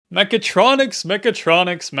Mechatronics.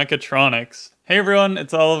 Hey everyone,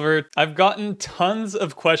 it's Oliver. I've gotten tons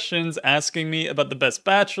of questions asking me about the best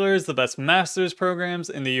bachelor's, the best master's programs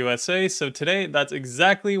in the USA, so today that's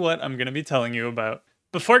exactly what I'm going to be telling you about.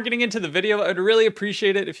 Before getting into the video, I'd really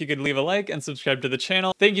appreciate it if you could leave a like and subscribe to the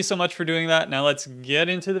channel. Thank you so much for doing that. Now let's get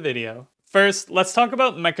into the video. First, let's talk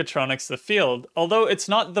about mechatronics, the field. Although it's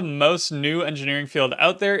not the most new engineering field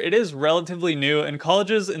out there, it is relatively new, and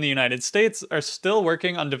colleges in the United States are still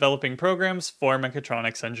working on developing programs for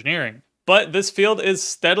mechatronics engineering. But this field is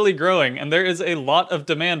steadily growing, and there is a lot of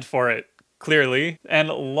demand for it, clearly, and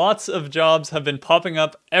lots of jobs have been popping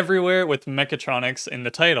up everywhere with mechatronics in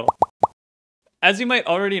the title. As you might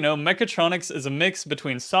already know, mechatronics is a mix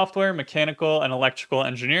between software, mechanical, and electrical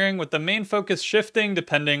engineering, with the main focus shifting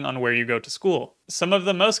depending on where you go to school. Some of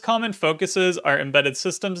the most common focuses are embedded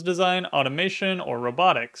systems design, automation, or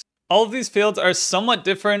robotics. All of these fields are somewhat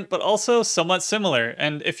different, but also somewhat similar,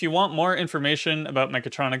 and if you want more information about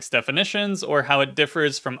mechatronics definitions or how it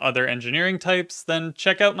differs from other engineering types, then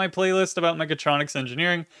check out my playlist about mechatronics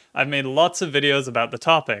engineering. I've made lots of videos about the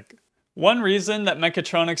topic. One reason that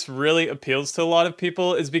mechatronics really appeals to a lot of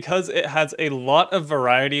people is because it has a lot of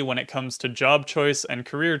variety when it comes to job choice and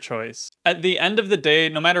career choice. At the end of the day,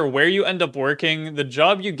 no matter where you end up working, the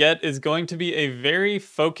job you get is going to be a very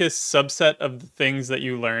focused subset of the things that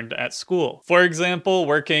you learned at school. For example,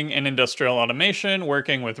 working in industrial automation,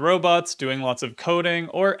 working with robots, doing lots of coding,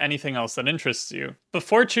 or anything else that interests you.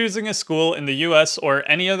 Before choosing a school in the US or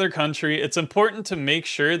any other country, it's important to make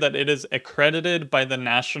sure that it is accredited by the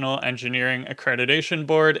National Engineering Accreditation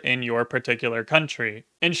Board in your particular country.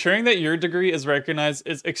 Ensuring that your degree is recognized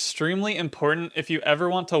is extremely important if you ever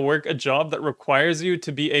want to work a job that requires you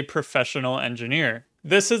to be a professional engineer.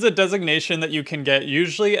 This is a designation that you can get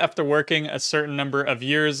usually after working a certain number of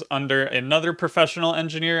years under another professional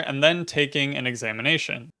engineer and then taking an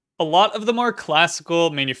examination. A lot of the more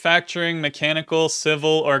classical manufacturing, mechanical,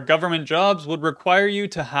 civil, or government jobs would require you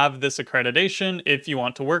to have this accreditation if you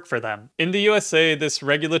want to work for them. In the USA, this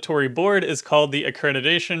regulatory board is called the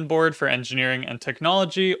Accreditation Board for Engineering and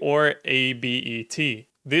Technology, or ABET.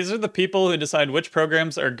 These are the people who decide which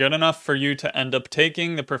programs are good enough for you to end up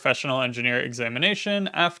taking the professional engineer examination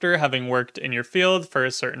after having worked in your field for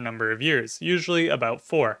a certain number of years, usually about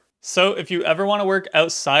 4. So if you ever want to work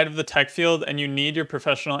outside of the tech field and you need your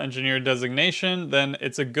professional engineer designation, then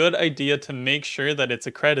it's a good idea to make sure that it's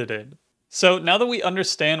accredited. So now that we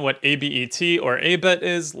understand what ABET or ABET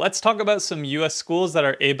is, let's talk about some US schools that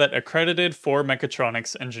are ABET accredited for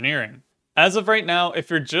mechatronics engineering. As of right now,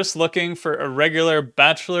 if you're just looking for a regular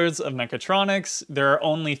Bachelor's of Mechatronics, there are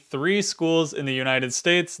only 3 schools in the United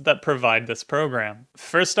States that provide this program.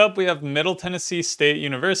 First up, we have Middle Tennessee State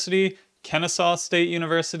University, Kennesaw State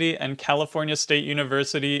University, and California State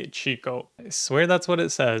University, Chico. I swear that's what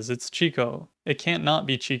it says. It's Chico. It can't not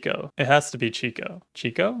be Chico. It has to be Chico.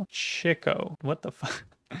 Chico? Chico. What the fuck?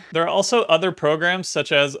 There are also other programs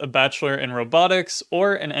such as a Bachelor in Robotics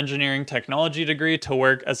or an engineering technology degree to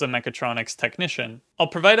work as a mechatronics technician. I'll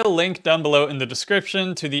provide a link down below in the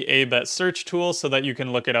description to the ABET search tool so that you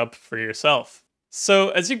can look it up for yourself. So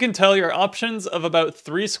as you can tell, your options of about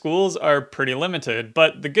 3 schools are pretty limited,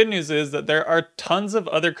 but the good news is that there are tons of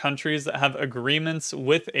other countries that have agreements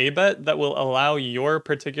with ABET that will allow your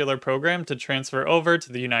particular program to transfer over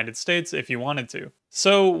to the United States if you wanted to.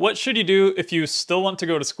 So what should you do if you still want to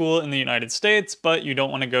go to school in the United States, but you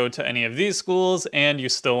don't want to go to any of these schools and you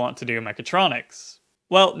still want to do mechatronics?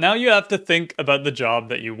 Well, now you have to think about the job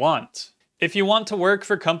that you want. If you want to work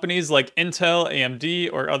for companies like Intel, AMD,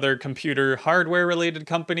 or other computer hardware related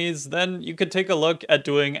companies, then you could take a look at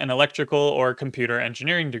doing an electrical or computer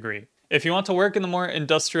engineering degree. If you want to work in the more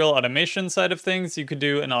industrial automation side of things, you could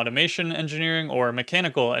do an automation engineering or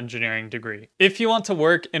mechanical engineering degree. If you want to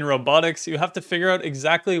work in robotics, you have to figure out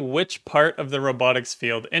exactly which part of the robotics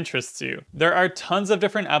field interests you. There are tons of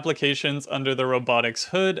different applications under the robotics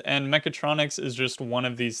hood, and mechatronics is just one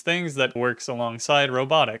of these things that works alongside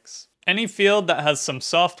robotics. Any field that has some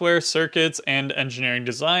software, circuits, and engineering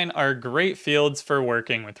design are great fields for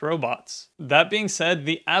working with robots. That being said,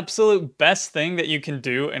 the absolute best thing that you can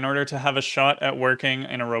do in order to have a shot at working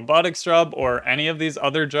in a robotics job or any of these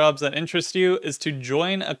other jobs that interest you is to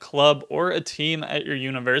join a club or a team at your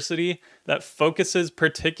university that focuses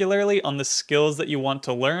particularly on the skills that you want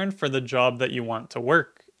to learn for the job that you want to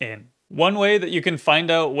work in. One way that you can find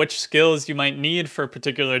out which skills you might need for a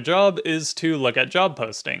particular job is to look at job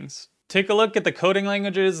postings. Take a look at the coding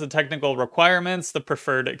languages, the technical requirements, the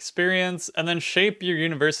preferred experience, and then shape your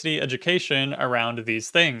university education around these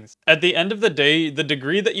things. At the end of the day, the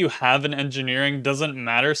degree that you have in engineering doesn't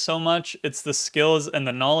matter so much, it's the skills and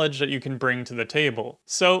the knowledge that you can bring to the table.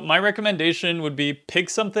 So my recommendation would be pick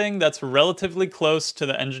something that's relatively close to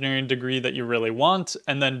the engineering degree that you really want,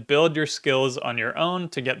 and then build your skills on your own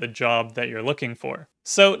to get the job that you're looking for.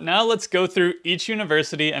 So now let's go through each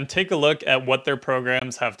university and take a look at what their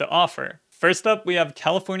programs have to offer. First up, we have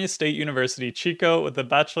California State University, Chico, with the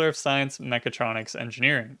Bachelor of Science, Mechatronics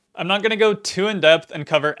Engineering. I'm not going to go too in depth and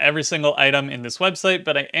cover every single item in this website,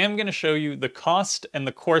 but I am going to show you the cost and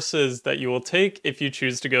the courses that you will take if you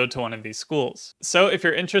choose to go to one of these schools. So if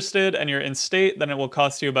you're interested and you're in state, then it will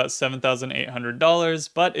cost you about $7,800,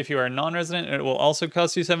 but if you are non-resident, it will also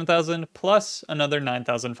cost you $7,000 plus another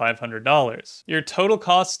 $9,500. Your total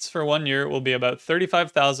costs for 1 year will be about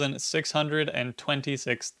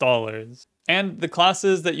 $35,626. And the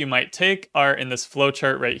classes that you might take are in this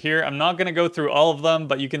flowchart right here. I'm not going to go through all of them,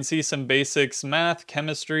 but you can see some basics: math,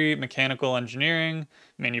 chemistry, mechanical engineering,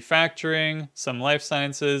 manufacturing, some life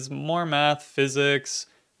sciences, more math, physics,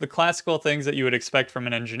 the classical things that you would expect from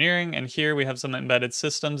an engineering. And here we have some embedded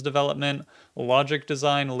systems development, logic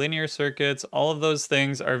design, linear circuits. All of those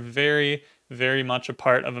things are very, very much a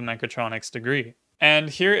part of a mechatronics degree.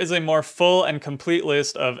 And here is a more full and complete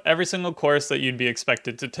list of every single course that you'd be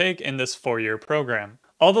expected to take in this 4-year program.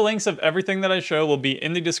 All the links of everything that I show will be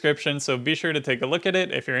in the description, so be sure to take a look at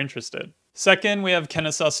it if you're interested. Second, we have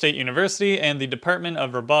Kennesaw State University and the Department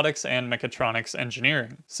of Robotics and Mechatronics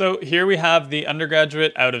Engineering. So here we have the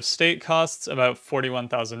undergraduate out-of-state costs, about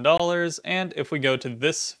 $41,000, and if we go to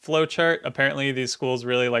this flowchart, apparently these schools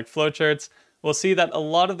really like flowcharts, we'll see that a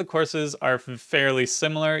lot of the courses are fairly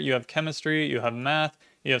similar. You have chemistry, you have math,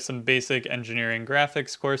 you have some basic engineering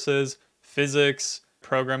graphics courses, physics,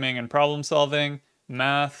 programming and problem solving,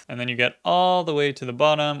 math, and then you get all the way to the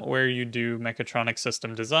bottom where you do mechatronic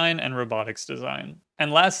system design and robotics design.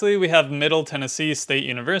 And lastly, we have Middle Tennessee State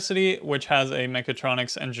University, which has a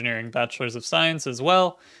Mechatronics Engineering Bachelors of Science as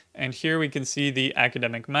well. And here we can see the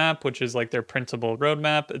academic map, which is like their printable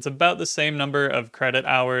roadmap. It's about the same number of credit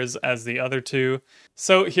hours as the other two.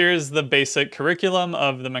 So here's the basic curriculum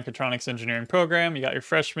of the Mechatronics Engineering program. You got your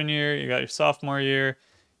freshman year, you got your sophomore year,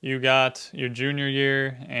 you got your junior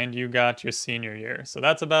year, and you got your senior year. So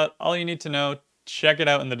that's about all you need to know. Check it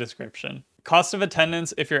out in the description. Cost of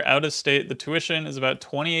attendance, if you're out of state, the tuition is about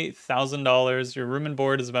 $28,000. Your room and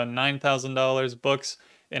board is about $9,000. Books,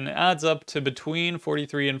 and it adds up to between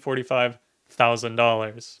 $43,000 and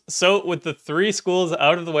 $45,000. So with the 3 schools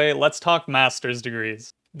out of the way, let's talk master's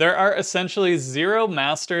degrees. There are essentially 0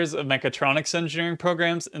 Masters of Mechatronics Engineering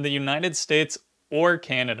programs in the United States or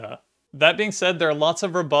Canada. That being said, there are lots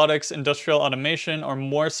of robotics, industrial automation, or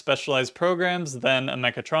more specialized programs than a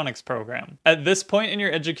mechatronics program. At this point in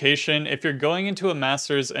your education, if you're going into a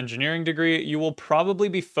master's engineering degree, you will probably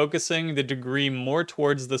be focusing the degree more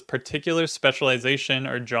towards this particular specialization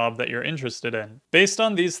or job that you're interested in. Based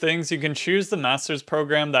on these things, you can choose the master's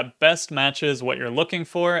program that best matches what you're looking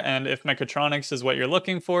for, and if mechatronics is what you're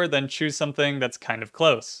looking for, then choose something that's kind of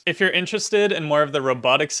close. If you're interested in more of the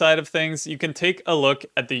robotics side of things, you can take a look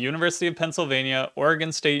at the University of Pennsylvania,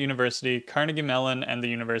 Oregon State University, Carnegie Mellon, and the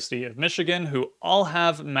University of Michigan, who all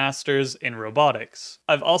have masters in robotics.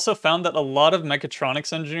 I've also found that a lot of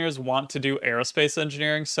mechatronics engineers want to do aerospace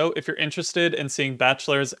engineering, so if you're interested in seeing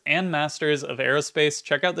bachelors and masters of aerospace,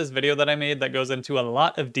 check out this video that I made that goes into a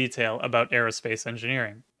lot of detail about aerospace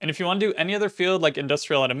engineering. And if you want to do any other field like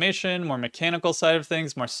industrial automation, more mechanical side of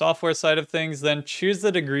things, more software side of things, then choose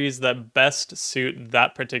the degrees that best suit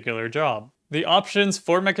that particular job. The options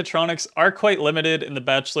for mechatronics are quite limited in the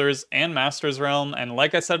bachelor's and master's realm, and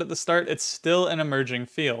like I said at the start, it's still an emerging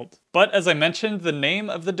field. But as I mentioned, the name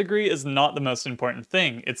of the degree is not the most important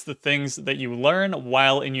thing. It's the things that you learn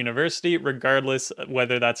while in university, regardless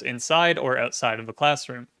whether that's inside or outside of the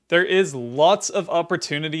classroom. There is lots of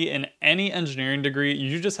opportunity in any engineering degree.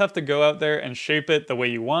 You just have to go out there and shape it the way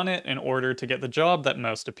you want it in order to get the job that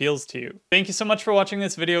most appeals to you. Thank you so much for watching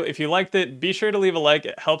this video. If you liked it, be sure to leave a like.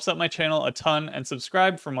 It helps out my channel a ton, and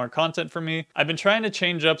subscribe for more content from me. I've been trying to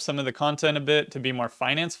change up some of the content a bit to be more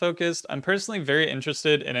finance focused. I'm personally very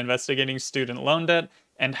interested in investigating student loan debt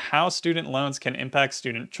and how student loans can impact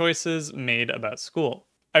student choices made about school.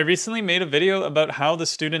 I recently made a video about how the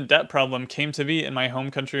student debt problem came to be in my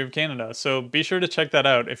home country of Canada, so be sure to check that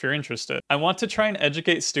out if you're interested. I want to try and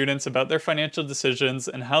educate students about their financial decisions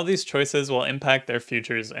and how these choices will impact their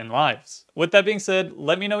futures and lives. With that being said,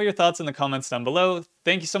 let me know your thoughts in the comments down below.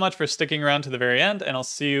 Thank you so much for sticking around to the very end, and I'll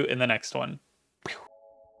see you in the next one.